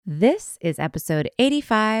This is episode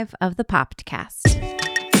 85 of the Popcast.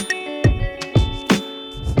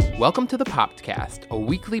 Welcome to the Popcast, a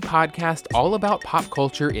weekly podcast all about pop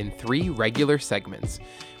culture in 3 regular segments.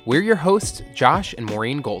 We're your hosts, Josh and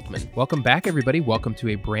Maureen Goldman. Welcome back, everybody. Welcome to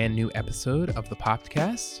a brand new episode of the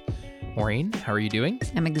Popcast. Maureen, how are you doing?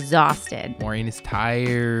 I'm exhausted. Maureen is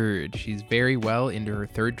tired. She's very well into her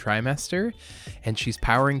 3rd trimester, and she's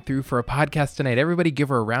powering through for a podcast tonight. Everybody give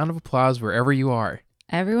her a round of applause wherever you are.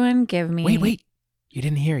 Everyone give me... Wait. You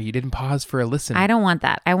didn't hear. You didn't pause for a listen. I don't want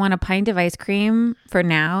that. I want a pint of ice cream for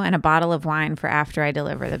now and a bottle of wine for after I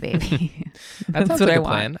deliver the baby. That sounds like a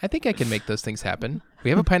plan. I think I can make those things happen. We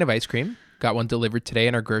have a pint of ice cream. Got one delivered today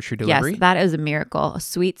in our grocery delivery. Yes, that is a miracle. A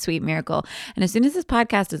sweet, sweet miracle. And as soon as this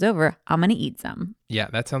podcast is over, I'm going to eat some. Yeah,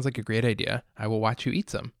 that sounds like a great idea. I will watch you eat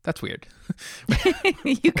some. That's weird.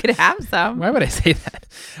 You could have some. Why would I say that?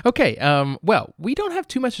 Okay, well, we don't have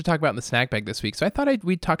too much to talk about in the snack bag this week, so I thought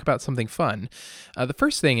we'd talk about something fun. The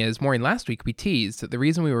first thing is, Maureen, last week we teased that the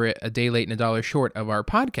reason we were a day late and $1 short of our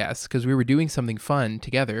podcast because we were doing something fun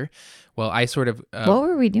together. Well, I sort of... what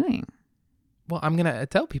were we doing? Well, I'm going to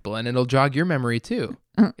tell people, and it'll jog your memory, too.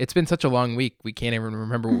 It's been such a long week, we can't even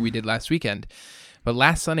remember what we did last weekend. But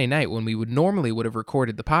last Sunday night, when we would have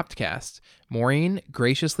recorded the Popcast, Maureen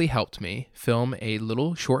graciously helped me film a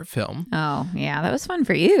little short film. Oh, yeah, that was fun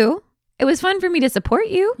for you. It was fun for me to support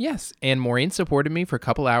you. Yes, and Maureen supported me for a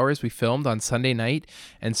couple hours. We filmed on Sunday night,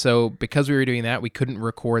 and so because we were doing that, we couldn't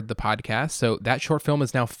record the podcast. So that short film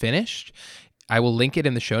is now finished. I will link it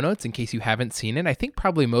in the show notes in case you haven't seen it. I think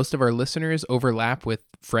probably most of our listeners overlap with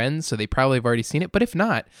friends, so they probably have already seen it. But if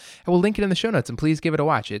not, I will link it in the show notes, and please give it a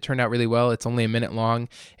watch. It turned out really well. It's only a minute long.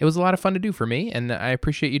 It was a lot of fun to do for me, and I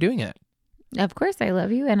appreciate you doing it. Of course, I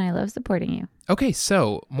love you, and I love supporting you. Okay,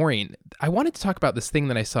 so, Maureen, I wanted to talk about this thing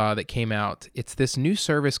that I saw that came out. It's this new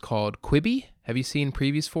service called Quibi. Have you seen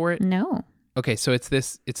previews for it? No. Okay, so it's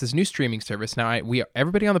this new streaming service. Now,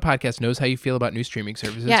 everybody on the podcast knows how you feel about new streaming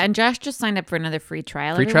services. Yeah, and Josh just signed up for another free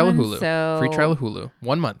trial. Free trial of Hulu. Hulu. Free trial of Hulu.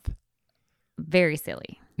 1 month. Very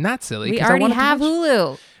silly. Not silly. We already have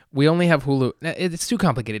Hulu. We only have Hulu. It's too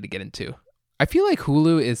complicated to get into. I feel like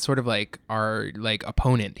Hulu is sort of like our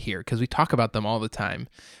opponent here because we talk about them all the time,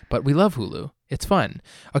 but we love Hulu. It's fun.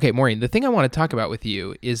 Okay, Maureen, the thing I want to talk about with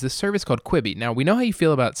you is this service called Quibi. Now, we know how you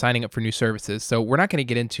feel about signing up for new services, so we're not going to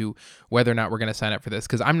get into whether or not we're going to sign up for this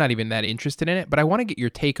because I'm not even that interested in it, but I want to get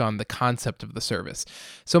your take on the concept of the service.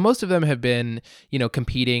 So most of them have been,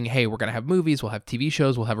 competing, hey, we're going to have movies, we'll have TV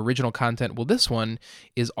shows, we'll have original content. Well, this one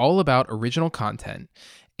is all about original content,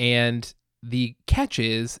 and the catch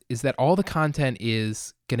is that all the content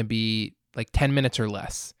is going to be 10 minutes or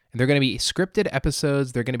less. And they're going to be scripted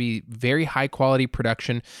episodes. They're going to be very high quality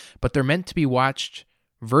production, but they're meant to be watched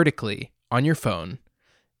vertically on your phone.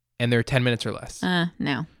 And they're 10 minutes or less.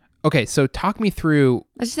 No. Okay, so talk me through.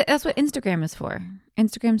 That's what Instagram is for.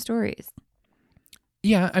 Instagram stories.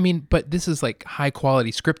 Yeah, but this is high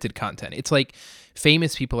quality scripted content. It's like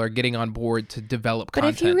famous people are getting on board to develop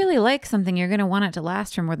content. But if you really like something, you're going to want it to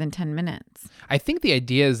last for more than 10 minutes. I think the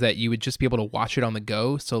idea is that you would just be able to watch it on the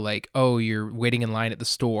go. So you're waiting in line at the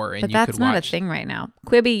store and you could watch. But that's not a thing right now.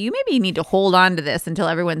 Quibi, you maybe need to hold on to this until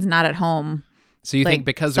everyone's not at home. So you think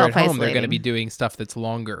because they're at home, they're going to be doing stuff that's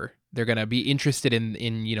longer. They're going to be interested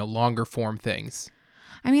in longer form things.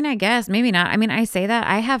 I guess. Maybe not. I say that.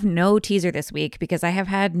 I have no teaser this week because I have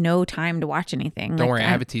had no time to watch anything. Don't worry, I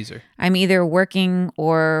have a teaser. I'm either working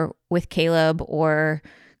or with Caleb or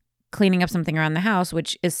cleaning up something around the house,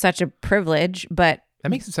 which is such a privilege, but... That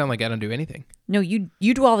makes it sound like I don't do anything. No, you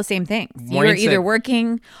do all the same things. You're either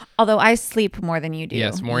working, although I sleep more than you do.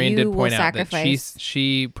 Yes, Maureen did point out that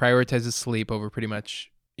she prioritizes sleep over pretty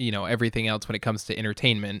much, everything else when it comes to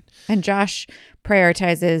entertainment. And Josh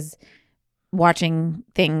prioritizes watching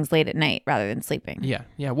things late at night rather than sleeping.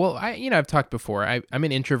 Yeah. Well, I've talked before. I'm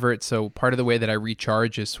an introvert, so part of the way that I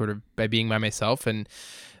recharge is sort of by being by myself, and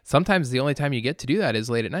sometimes the only time you get to do that is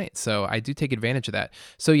late at night. So I do take advantage of that.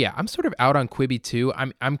 So yeah, I'm sort of out on Quibi too.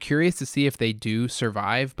 I'm curious to see if they do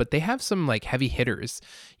survive, but they have some heavy hitters,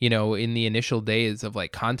 in the initial days of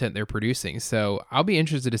content they're producing. So I'll be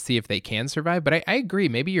interested to see if they can survive. But I agree.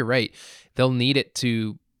 Maybe you're right. They'll need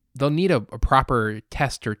a proper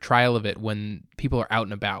test or trial of it when people are out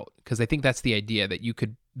and about, because I think that's the idea, that you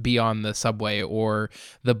could be on the subway or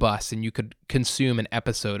the bus and you could consume an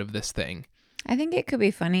episode of this thing. I think it could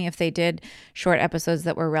be funny if they did short episodes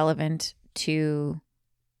that were relevant to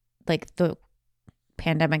the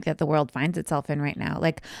pandemic that the world finds itself in right now.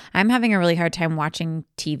 I'm having a really hard time watching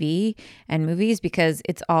TV and movies because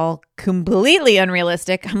it's all completely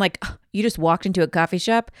unrealistic. I'm like, oh, you just walked into a coffee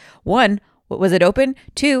shop. 1, was it open?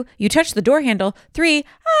 2, you touched the door handle. 3,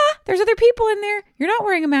 there's other people in there. You're not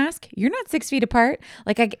wearing a mask. You're not 6 feet apart.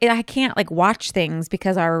 Like I can't like watch things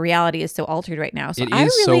because our reality is so altered right now. So It I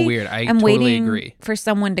is really so weird. I am totally waiting agree. for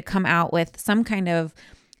someone to come out with some kind of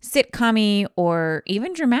sitcom-y or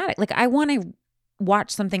even dramatic. Like I want to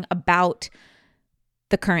watch something about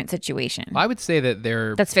the current situation. Well, I would say that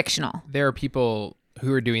that's fictional. There are people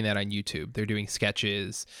who are doing that on YouTube. They're doing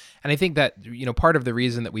sketches. And I think that, part of the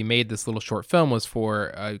reason that we made this little short film was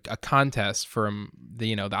for a contest from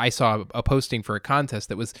I saw a posting for a contest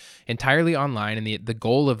that was entirely online. And the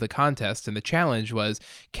goal of the contest and the challenge was,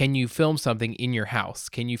 can you film something in your house?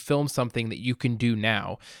 Can you film something that you can do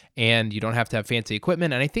now? And you don't have to have fancy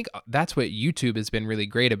equipment. And I think that's what YouTube has been really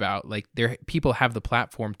great about. Like people have the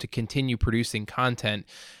platform to continue producing content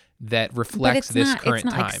that reflects this current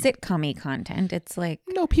time. It's not like sitcom-y content. It's like...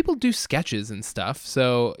 No, people do sketches and stuff.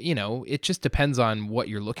 So, it just depends on what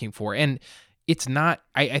you're looking for. And it's not...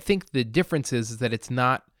 I think the difference is that it's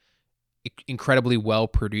not incredibly well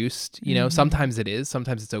produced. Sometimes it is.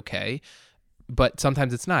 Sometimes it's okay. But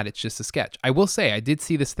sometimes it's not. It's just a sketch. I will say, I did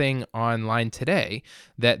see this thing online today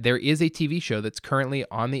that there is a TV show that's currently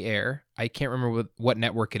on the air. I can't remember what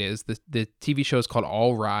network it is. The TV show is called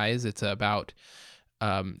All Rise. It's about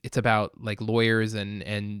like lawyers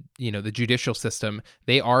and the judicial system.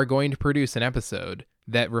 They are going to produce an episode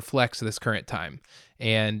that reflects this current time,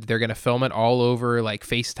 and they're going to film it all over like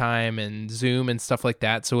FaceTime and Zoom and stuff like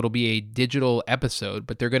that. So it'll be a digital episode,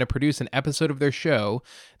 but they're going to produce an episode of their show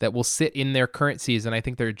that will sit in their current season. I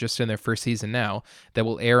think they're just in their first season now, that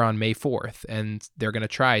will air on May 4th. And they're going to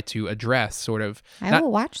try to address sort of, I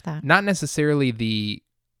will watch that. Not necessarily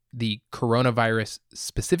the coronavirus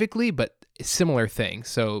specifically, but similar thing.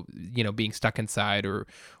 So, being stuck inside or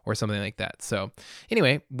something like that. So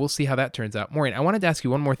anyway, we'll see how that turns out. Maureen, I wanted to ask you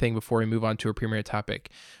one more thing before we move on to a premier topic.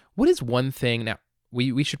 What is one thing now?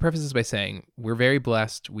 We should preface this by saying we're very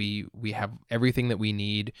blessed. We have everything that we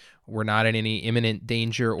need. We're not in any imminent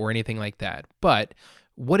danger or anything like that. But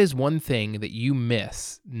what is one thing that you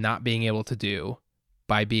miss not being able to do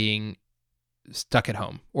by being stuck at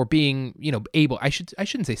home, or being, able, I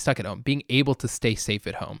shouldn't say stuck at home, being able to stay safe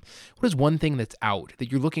at home? What is one thing that's out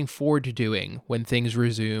that you're looking forward to doing when things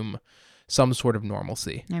resume some sort of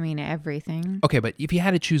normalcy? I mean, everything. Okay, but if you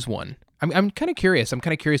had to choose one, I'm kind of curious. I'm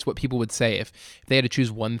kind of curious what people would say if they had to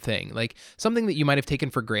choose one thing, like something that you might have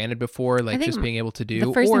taken for granted before, like just being able to do.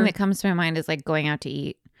 The first thing that comes to my mind is like going out to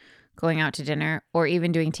eat, going out to dinner, or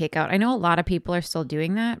even doing takeout. I know a lot of people are still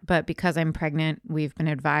doing that, but because I'm pregnant, we've been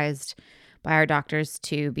advised by our doctors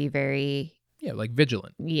to be very... Yeah, like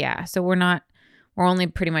vigilant. Yeah, so we're only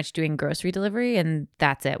pretty much doing grocery delivery, and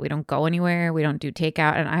that's it. We don't go anywhere. We don't do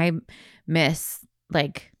takeout, and I miss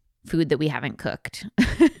like food that we haven't cooked.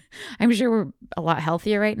 I'm sure we're a lot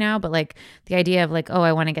healthier right now, but like the idea of like, oh,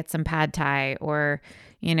 I want to get some pad thai, or,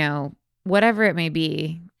 whatever it may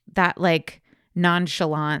be, that like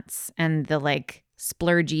nonchalance and the like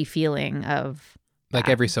splurgy feeling of like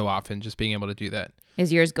that. Every so often, just being able to do that.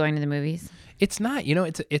 Is yours going to the movies? It's not,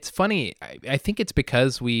 it's funny. I think it's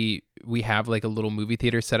because we have like a little movie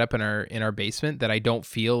theater set up in our basement that I don't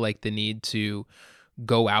feel like the need to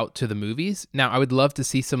go out to the movies. Now, I would love to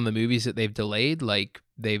see some of the movies that they've delayed. Like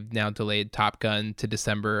they've now delayed Top Gun to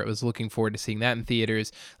December. I was looking forward to seeing that in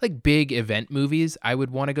theaters. Like big event movies I would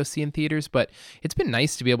want to go see in theaters, but it's been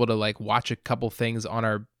nice to be able to like watch a couple things on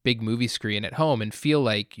our big movie screen at home and feel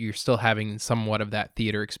like you're still having somewhat of that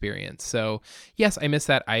theater experience. So yes, I miss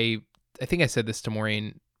that. I think I said this to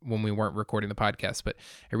Maureen when we weren't recording the podcast, but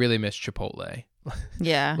I really miss Chipotle.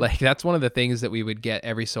 Yeah. Like that's one of the things that we would get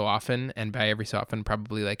every so often, and by every so often,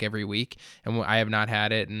 probably like every week. And I have not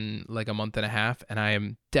had it in like a month and a half, and I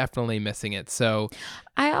am definitely missing it. So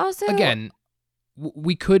I also, again,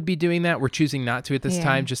 we could be doing that. We're choosing not to at this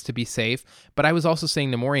time just to be safe. But I was also saying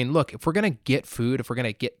to Maureen, look, if we're going to get food, if we're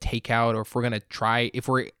going to get takeout, or if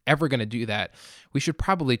we're ever going to do that, we should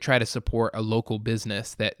probably try to support a local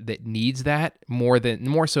business that needs that more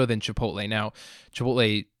so than Chipotle. Now,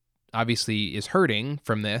 Chipotle obviously is hurting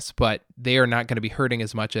from this, but they are not going to be hurting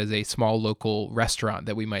as much as a small local restaurant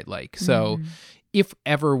that we might like. So if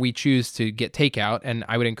ever we choose to get takeout, and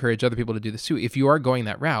I would encourage other people to do this too, if you are going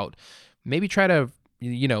that route, maybe try to,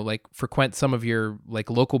 like frequent some of your like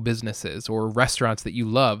local businesses or restaurants that you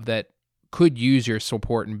love that could use your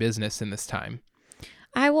support and business in this time.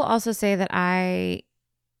 I will also say that I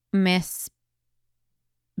miss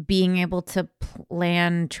being able to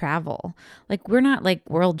plan travel. Like we're not like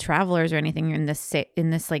world travelers or anything in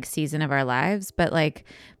this like season of our lives, but like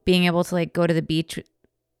being able to like go to the beach.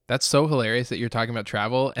 That's so hilarious that you're talking about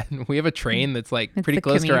travel, and we have a train that's like pretty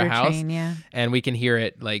close to our house, train, and we can hear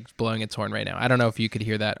it like blowing its horn right now. I don't know if you could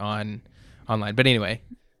hear that online, but anyway.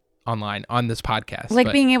 online on this podcast. Like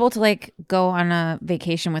but being able to like go on a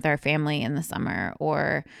vacation with our family in the summer,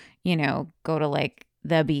 or, you know, go to like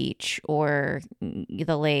the beach or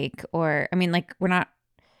the lake, or, I mean, like we're not,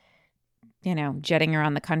 you know, jetting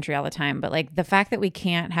around the country all the time, but like the fact that we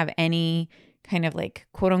can't have any kind of like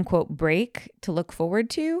quote unquote break to look forward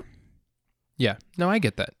to. Yeah, no, I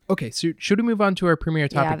get that. Okay, so should we move on to our premiere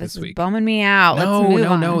topic this this is week? bumming me out. No, Let's move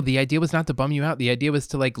no, on. no. The idea was not to bum you out. The idea was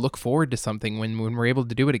to like look forward to something when we're able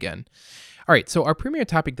to do it again. All right, so our premiere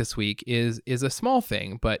topic this week is a small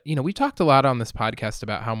thing, but you know, we talked a lot on this podcast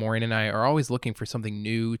about how Maureen and I are always looking for something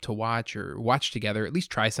new to watch or watch together, at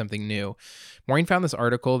least try something new. Maureen found this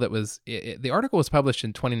article that was the article was published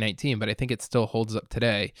in 2019, but I think it still holds up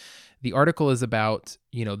today. The article is about,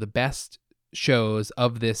 you know, the best shows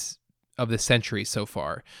of this century so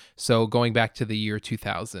far. So going back to the year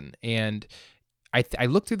 2000, and I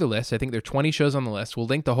looked through the list. I think there are 20 shows on the list. We'll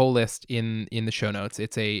link the whole list in the show notes.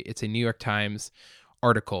 It's a New York Times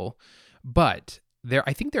article, but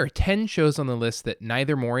I think there are 10 shows on the list that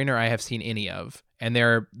neither Maureen or I have seen any of, and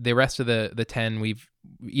the rest of the 10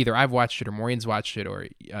 I've watched it or Maureen's watched it or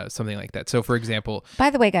something like that. So for example, by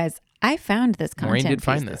the way, guys, I found this Maureen content did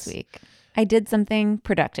find piece this week. I did something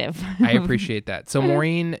productive. I appreciate that. So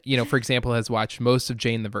Maureen, you know, for example, has watched most of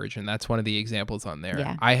Jane the Virgin. That's one of the examples on there.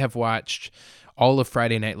 Yeah. I have watched all of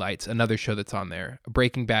Friday Night Lights, another show that's on there.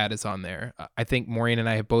 Breaking Bad is on there. I think Maureen and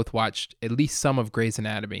I have both watched at least some of Grey's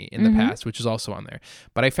Anatomy in the past, which is also on there.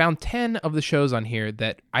 But I found 10 of the shows on here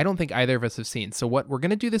that I don't think either of us have seen. So what we're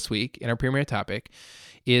going to do this week in our premiere topic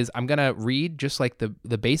is I'm going to read just like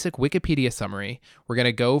the basic Wikipedia summary. We're going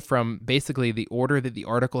to go from basically the order that the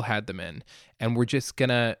article had them in. And we're just going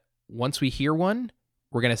to, once we hear one,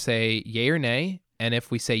 we're going to say yay or nay. And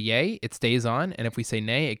if we say yay, it stays on. And if we say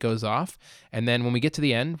nay, it goes off. And then when we get to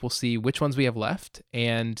the end, we'll see which ones we have left.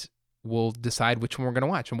 And we'll decide which one we're going to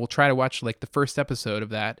watch. And we'll try to watch like the first episode of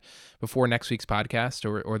that before next week's podcast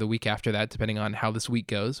or the week after that, depending on how this week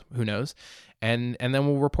goes. Who knows? And then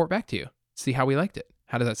we'll report back to you, see how we liked it.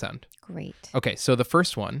 How does that sound? Great. Okay, so the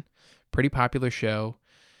first one, pretty popular show.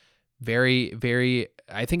 Very, very,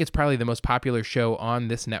 I think it's probably the most popular show on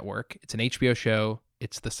this network. It's an HBO show.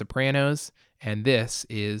 It's The Sopranos, and this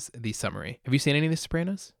is the summary. Have you seen any of The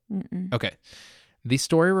Sopranos? Mm-mm. Okay. The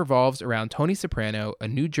story revolves around Tony Soprano, a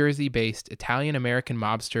New Jersey-based Italian-American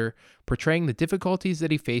mobster, portraying the difficulties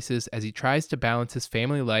that he faces as he tries to balance his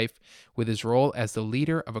family life with his role as the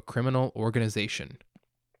leader of a criminal organization.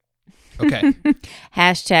 Okay.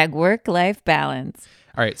 Hashtag work-life balance.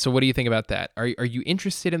 All right. So what do you think about that? Are you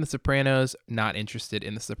interested in The Sopranos? Not interested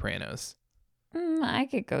in The Sopranos? I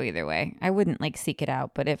could go either way. I wouldn't like seek it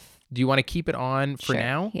out, but if... Do you want to keep it on for Sure,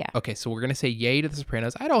 now? yeah. Okay. So we're going to say yay to The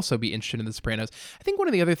Sopranos. I'd also be interested in The Sopranos. I think one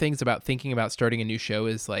of the other things about thinking about starting a new show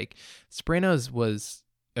is like Sopranos was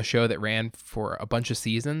a show that ran for a bunch of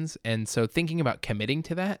seasons. And so thinking about committing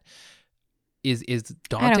to that is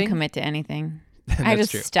daunting. I don't commit to anything. I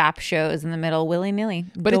just true. Stop shows in the middle willy-nilly.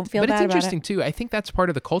 But Don't feel bad it's about interesting it. too. I think that's part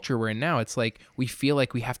of the culture we're in now. It's like we feel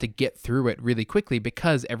like we have to get through it really quickly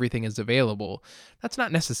because everything is available. That's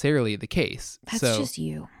not necessarily the case. That's So, just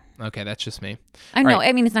you. okay, that's just me. I know. right.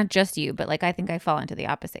 I mean, it's not just you, but like I think I fall into the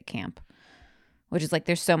opposite camp, which is like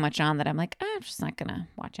there's so much on that I'm like, I'm just not gonna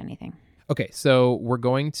watch anything. Okay, so we're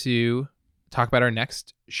going to talk about our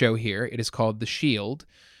next show here. It is called The Shield.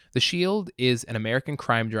 The Shield is an American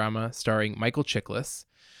crime drama starring Michael Chiklis.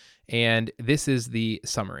 And this is the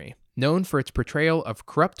summary. Known for its portrayal of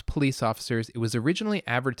corrupt police officers, it was originally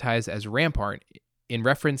advertised as Rampart in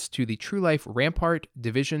reference to the true-life Rampart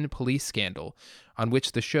Division police scandal, on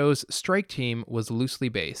which the show's strike team was loosely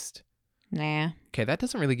based. Nah. Okay, that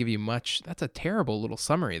doesn't really give you much. That's a terrible little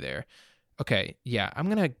summary there. Okay, yeah, I'm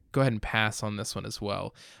going to go ahead and pass on this one as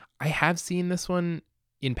well. I have seen this one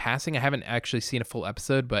in passing. I haven't actually seen a full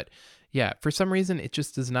episode, but yeah, for some reason, it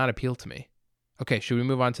just does not appeal to me. Okay, should we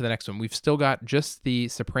move on to the next one? We've still got just The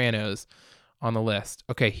Sopranos on the list.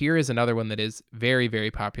 Okay, here is another one that is very,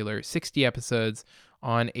 very popular. 60 episodes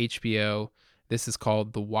on HBO. This is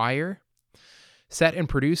called The Wire. Set and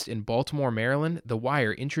produced in Baltimore, Maryland, The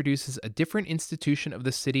Wire introduces a different institution of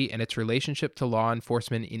the city and its relationship to law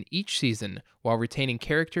enforcement in each season while retaining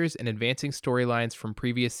characters and advancing storylines from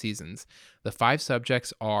previous seasons. The 5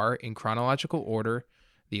 subjects are, in chronological order,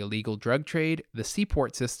 the illegal drug trade, the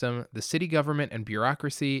seaport system, the city government and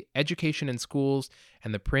bureaucracy, education and schools,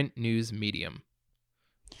 and the print news medium.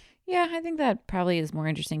 Yeah, I think that probably is more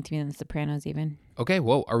interesting to me than The Sopranos even. Okay,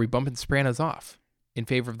 whoa, are we bumping Sopranos off in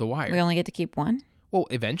favor of The Wire? We only get to keep one? Well,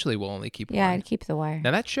 eventually we'll only keep Yeah, one. I'd keep The Wire.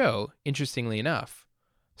 Now that show, interestingly enough,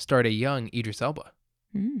 starred a young Idris Elba.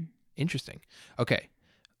 Mm. Interesting. Okay,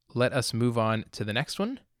 let us move on to the next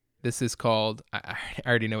one. This is called, I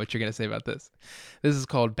already know what you're going to say about this. This is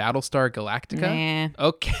called Battlestar Galactica. Nah.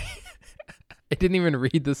 Okay. I didn't even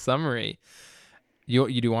read the summary.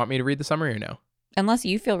 You do want me to read the summary or no? Unless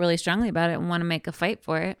you feel really strongly about it and want to make a fight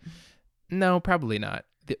for it. No, probably not.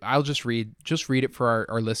 I'll just read it for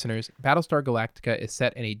our listeners. Battlestar Galactica is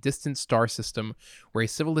set in a distant star system where a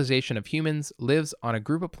civilization of humans lives on a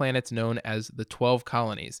group of planets known as the 12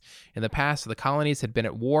 Colonies. In the past, the colonies had been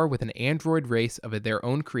at war with an android race of their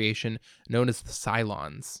own creation known as the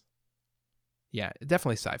Cylons. Yeah,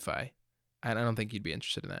 definitely sci-fi. I don't think you'd be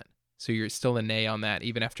interested in that. So you're still a nay on that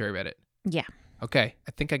even after I read it? Yeah. Okay,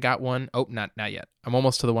 I think I got one. Oh, not yet. I'm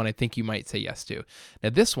almost to the one I think you might say yes to. Now,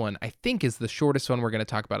 this one I think is the shortest one we're going to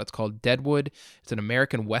talk about. It's called Deadwood. It's an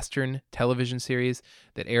American Western television series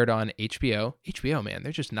that aired on HBO. HBO, man,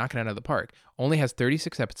 they're just knocking it out of the park. Only has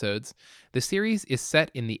 36 episodes. The series is set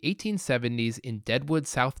in the 1870s in Deadwood,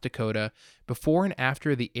 South Dakota, before and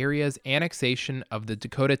after the area's annexation of the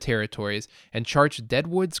Dakota Territories, and charts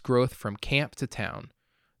Deadwood's growth from camp to town.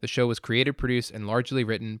 The show was created, produced, and largely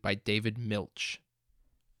written by David Milch.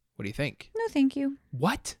 What do you think? No, thank you.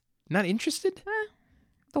 What? Not interested?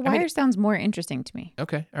 The Wire sounds more interesting to me.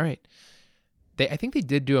 Okay, all right. I think they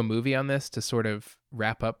did do a movie on this to sort of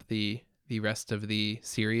wrap up the rest of the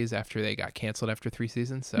series after they got canceled after 3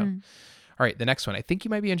 seasons. So, All right, the next one. I think you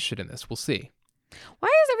might be interested in this. We'll see. Why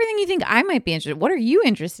is everything you think I might be interested in? What are you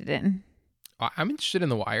interested in? I'm interested in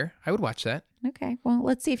The Wire. I would watch that. Okay, well,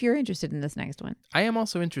 let's see if you're interested in this next one. I am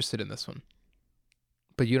also interested in this one,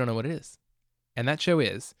 but you don't know what it is. And that show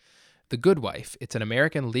is The Good Wife. It's an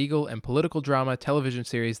American legal and political drama television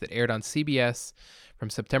series that aired on CBS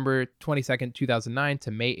from September 22nd, 2009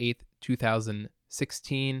 to May 8th,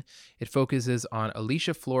 2016. It focuses on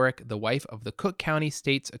Alicia Florrick, the wife of the Cook County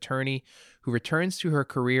State's attorney, who returns to her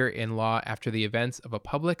career in law after the events of a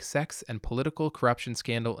public sex and political corruption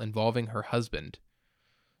scandal involving her husband.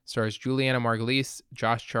 Stars Juliana Margulies,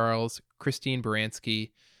 Josh Charles, Christine Baranski,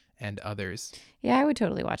 and others. Yeah, I would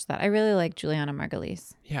totally watch that. I really like Juliana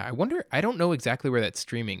Margulies. Yeah, I don't know exactly where that's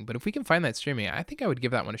streaming, but if we can find that streaming, I think I would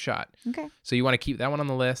give that one a shot. Okay. So you want to keep that one on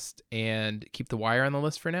the list and keep The Wire on the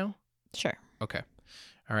list for now? Sure. Okay.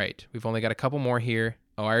 All right. We've only got a couple more here.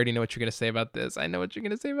 Oh, I already know what you're going to say about this. I know what you're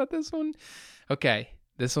going to say about this one. Okay.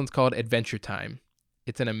 This one's called Adventure Time.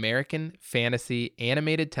 It's an American fantasy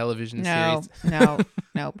animated television series.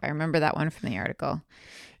 Nope. I remember that one from the article.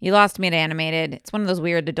 You lost me at animated. It's one of those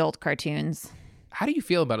weird adult cartoons. How do you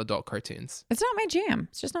feel about adult cartoons? It's not my jam.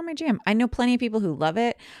 It's just not my jam. I know plenty of people who love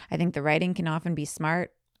it. I think the writing can often be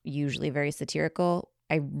smart, usually very satirical.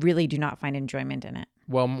 I really do not find enjoyment in it.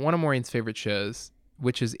 Well, one of Maureen's favorite shows,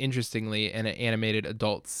 which is interestingly an animated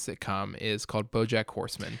adult sitcom, is called BoJack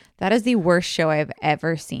Horseman. That is the worst show I've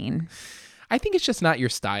ever seen. I think it's just not your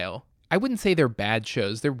style. I wouldn't say they're bad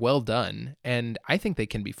shows. They're well done, and I think they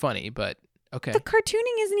can be funny, but okay. The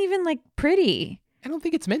cartooning isn't even like pretty. I don't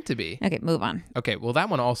think it's meant to be. Okay, move on. Okay, well, that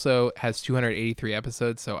one also has 283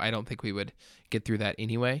 episodes, so I don't think we would get through that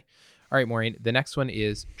anyway. All right, Maureen, the next one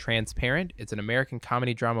is Transparent. It's an American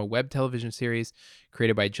comedy drama web television series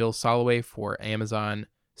created by Jill Soloway for Amazon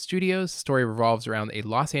Studios. The story revolves around a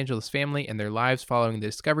Los Angeles family and their lives following the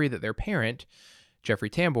discovery that their parent, Jeffrey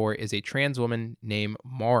Tambor, is a trans woman named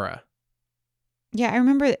Mara. Yeah, I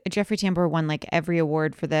remember Jeffrey Tambor won like every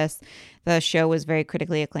award for this. The show was very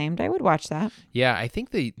critically acclaimed. I would watch that. Yeah, I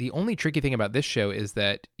think the only tricky thing about this show is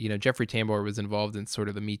that, Jeffrey Tambor was involved in sort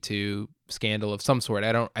of the Me Too scandal of some sort.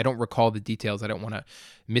 I don't recall the details. I don't want to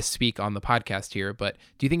misspeak on the podcast here, but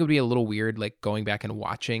do you think it would be a little weird like going back and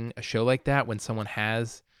watching a show like that when someone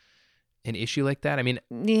has an issue like that? I mean,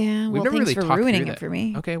 yeah, we've well, never thanks really for talked ruining through it that. for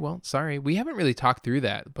me. Okay, well, sorry. We haven't really talked through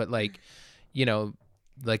that, but like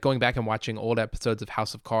going back and watching old episodes of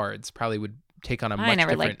House of Cards probably would take on a much different... I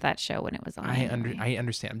never liked that show when it was on. I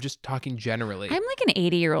understand. I'm just talking generally. I'm like an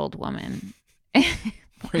 80-year-old woman.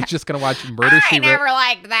 Maureen's just going to watch Murder, She Wrote. I never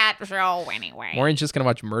liked that show anyway. Maureen's just going to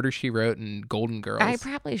watch Murder, She Wrote and Golden Girls. I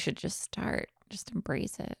probably should just start. Just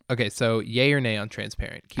embrace it. Okay, so yay or nay on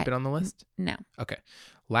Transparent? Keep it on the list? No. Okay.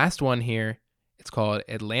 Last one here. It's called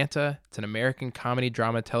Atlanta. It's an American comedy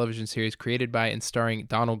drama television series created by and starring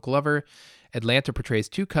Donald Glover. Atlanta portrays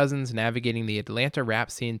two cousins navigating the Atlanta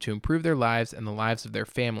rap scene to improve their lives and the lives of their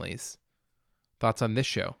families. Thoughts on this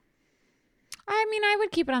show? I mean, I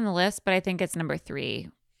would keep it on the list, but I think it's number 3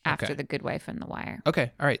 after The Good Wife and The Wire.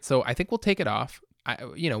 Okay. All right. So I think we'll take it off.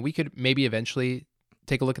 We could maybe eventually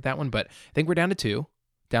take a look at that one, but I think we're down to 2.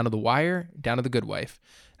 Down to The Wire, down to The Good Wife.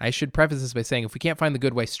 I should preface this by saying if we can't find The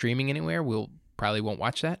Good Wife streaming anywhere, we'll probably won't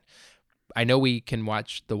watch that. I know we can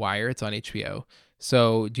watch The Wire. It's on HBO.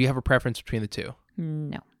 So do you have a preference between the two?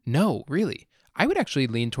 No. No, really? I would actually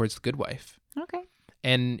lean towards The Good Wife. Okay.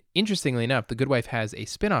 And interestingly enough, The Good Wife has a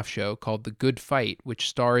spin-off show called The Good Fight, which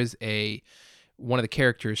stars one of the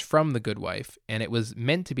characters from The Good Wife, and it was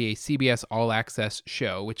meant to be a CBS All Access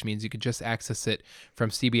show, which means you could just access it from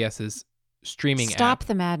CBS's streaming app. Stop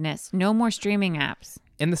the madness. No more streaming apps.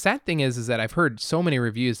 And the sad thing is that I've heard so many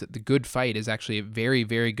reviews that The Good Fight is actually a very,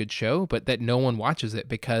 very good show, but that no one watches it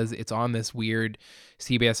because it's on this weird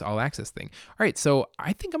CBS All Access thing. All right, so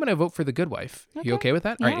I think I'm going to vote for The Good Wife. Okay. You okay with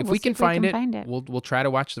that? Yeah, All right, if we'll we see can if we find can it, we'll try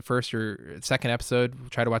to watch the first or second episode. We'll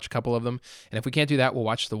try to watch a couple of them. And if we can't do that, we'll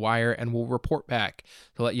watch The Wire, and we'll report back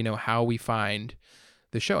to let you know how we find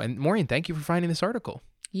the show. And Maureen, thank you for finding this article.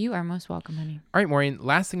 You are most welcome, honey. All right, Maureen,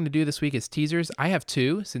 last thing to do this week is teasers. I have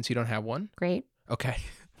 2 since you don't have one. Great. Okay.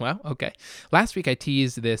 Well, okay. Last week I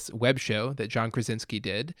teased this web show that John Krasinski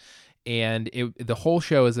did, and the whole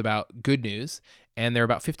show is about good news, and they're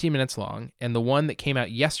about 15 minutes long. And the one that came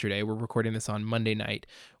out yesterday, we're recording this on Monday night,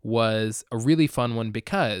 was a really fun one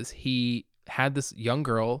because he had this young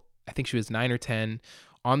girl, I think she was 9 or 10,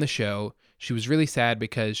 on the show. She was really sad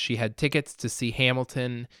because she had tickets to see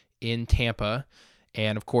Hamilton in Tampa,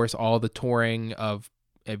 and of course all the touring of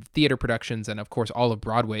theater productions and of course all of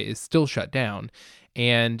Broadway is still shut down,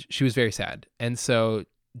 and she was very sad. And so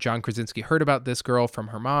John Krasinski heard about this girl from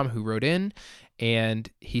her mom who wrote in, and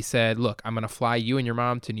he said, look, I'm going to fly you and your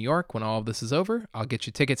mom to New York when all of this is over. I'll get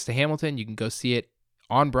you tickets to Hamilton. You can go see it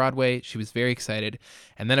on Broadway. She was very excited.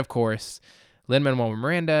 And then of course Lin-Manuel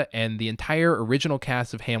Miranda and the entire original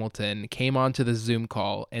cast of Hamilton came onto the Zoom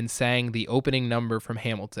call and sang the opening number from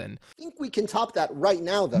Hamilton. I think we can top that right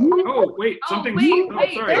now, though. Oh, wait, something.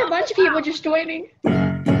 Wait. Sorry. There are a bunch of people just joining.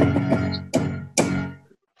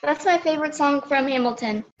 That's my favorite song from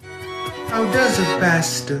Hamilton. How does a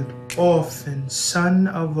bastard, orphan, son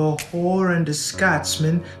of a whore and a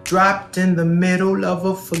Scotsman, dropped in the middle of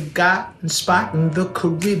a forgotten spot in the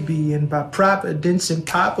Caribbean by providence,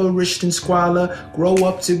 impoverished and squalor, grow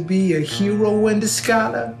up to be a hero and a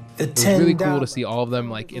scholar? It was really cool to see all of them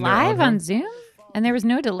like in live their own on Zoom, and there was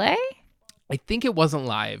no delay. I think it wasn't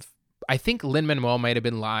live. I think Lin-Manuel might have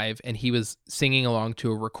been live, and he was singing along to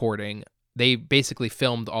a recording. They basically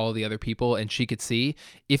filmed all the other people, and she could see.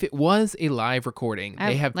 If it was a live recording,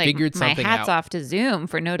 they have figured something out. My hat's off to Zoom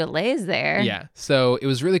for no delays there. Yeah. So it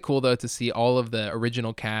was really cool, though, to see all of the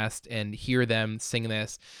original cast and hear them sing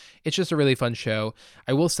this. It's just a really fun show.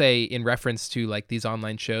 I will say, in reference to like these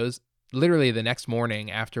online shows, literally the next morning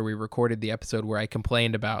after we recorded the episode where I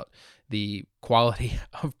complained about the quality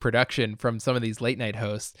of production from some of these late night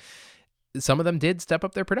hosts, some of them did step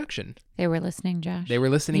up their production. They were listening, Josh. They were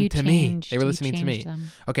listening to me. They were listening to me.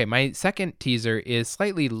 Them. Okay, my second teaser is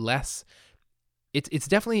slightly less. It's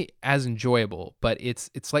definitely as enjoyable, but it's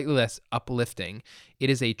slightly less uplifting. It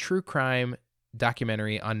is a true crime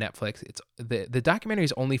documentary on Netflix. It's the documentary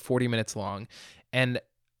is only 40 minutes long, and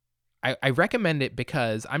I recommend it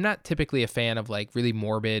because I'm not typically a fan of like really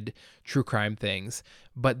morbid true crime things,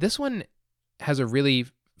 but this one has a really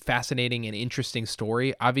fascinating and interesting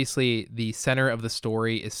story. Obviously, the center of the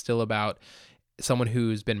story is still about someone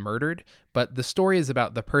who's been murdered, but the story is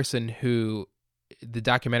about the person who the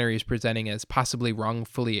documentary is presenting as possibly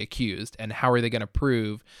wrongfully accused, and how are they going to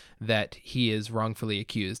prove that he is wrongfully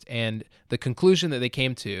accused. And the conclusion that they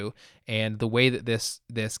came to and the way that this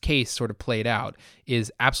case sort of played out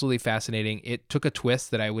is absolutely fascinating. It took a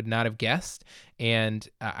twist that I would not have guessed, and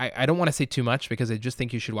I don't want to say too much because I just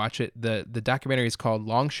think you should watch it. The documentary is called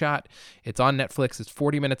Long Shot. It's on Netflix. It's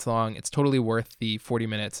 40 minutes long. It's totally worth the 40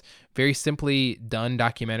 minutes. Very simply done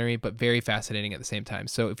documentary, but very fascinating at the same time.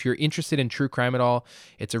 So if you're interested in true crime at all,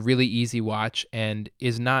 it's a really easy watch and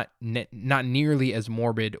is not nearly as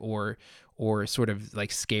morbid or sort of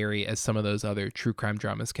like scary as some of those other true crime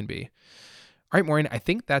dramas can be. All right, Maureen, I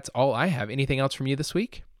think that's all I have. Anything else from you this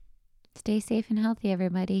week? Stay safe and healthy,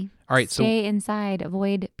 everybody. All right, Stay inside.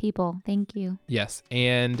 Avoid people. Thank you. Yes,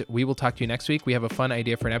 and we will talk to you next week. We have a fun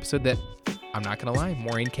idea for an episode that, I'm not going to lie,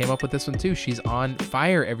 Maureen came up with this one too. She's on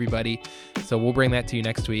fire, everybody. So we'll bring that to you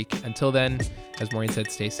next week. Until then, as Maureen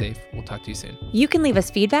said, stay safe. We'll talk to you soon. You can leave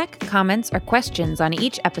us feedback, comments, or questions on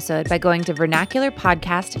each episode by going to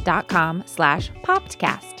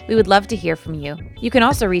vernacularpodcast.com/poptcast. We would love to hear from you. You can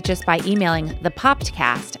also reach us by emailing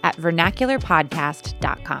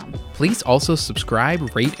thepoptcast@vernacularpodcast.com. Please also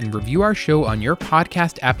subscribe, rate, and review our show on your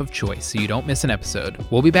podcast app of choice so you don't miss an episode.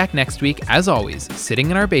 We'll be back next week, as always,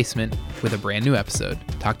 sitting in our basement with a brand new episode.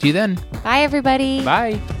 Talk to you then. Bye, everybody.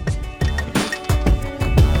 Bye.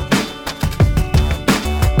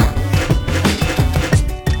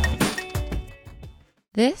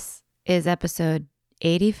 This is episode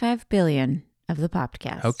 85 billion of the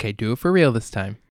Popcast. Okay, do it for real this time.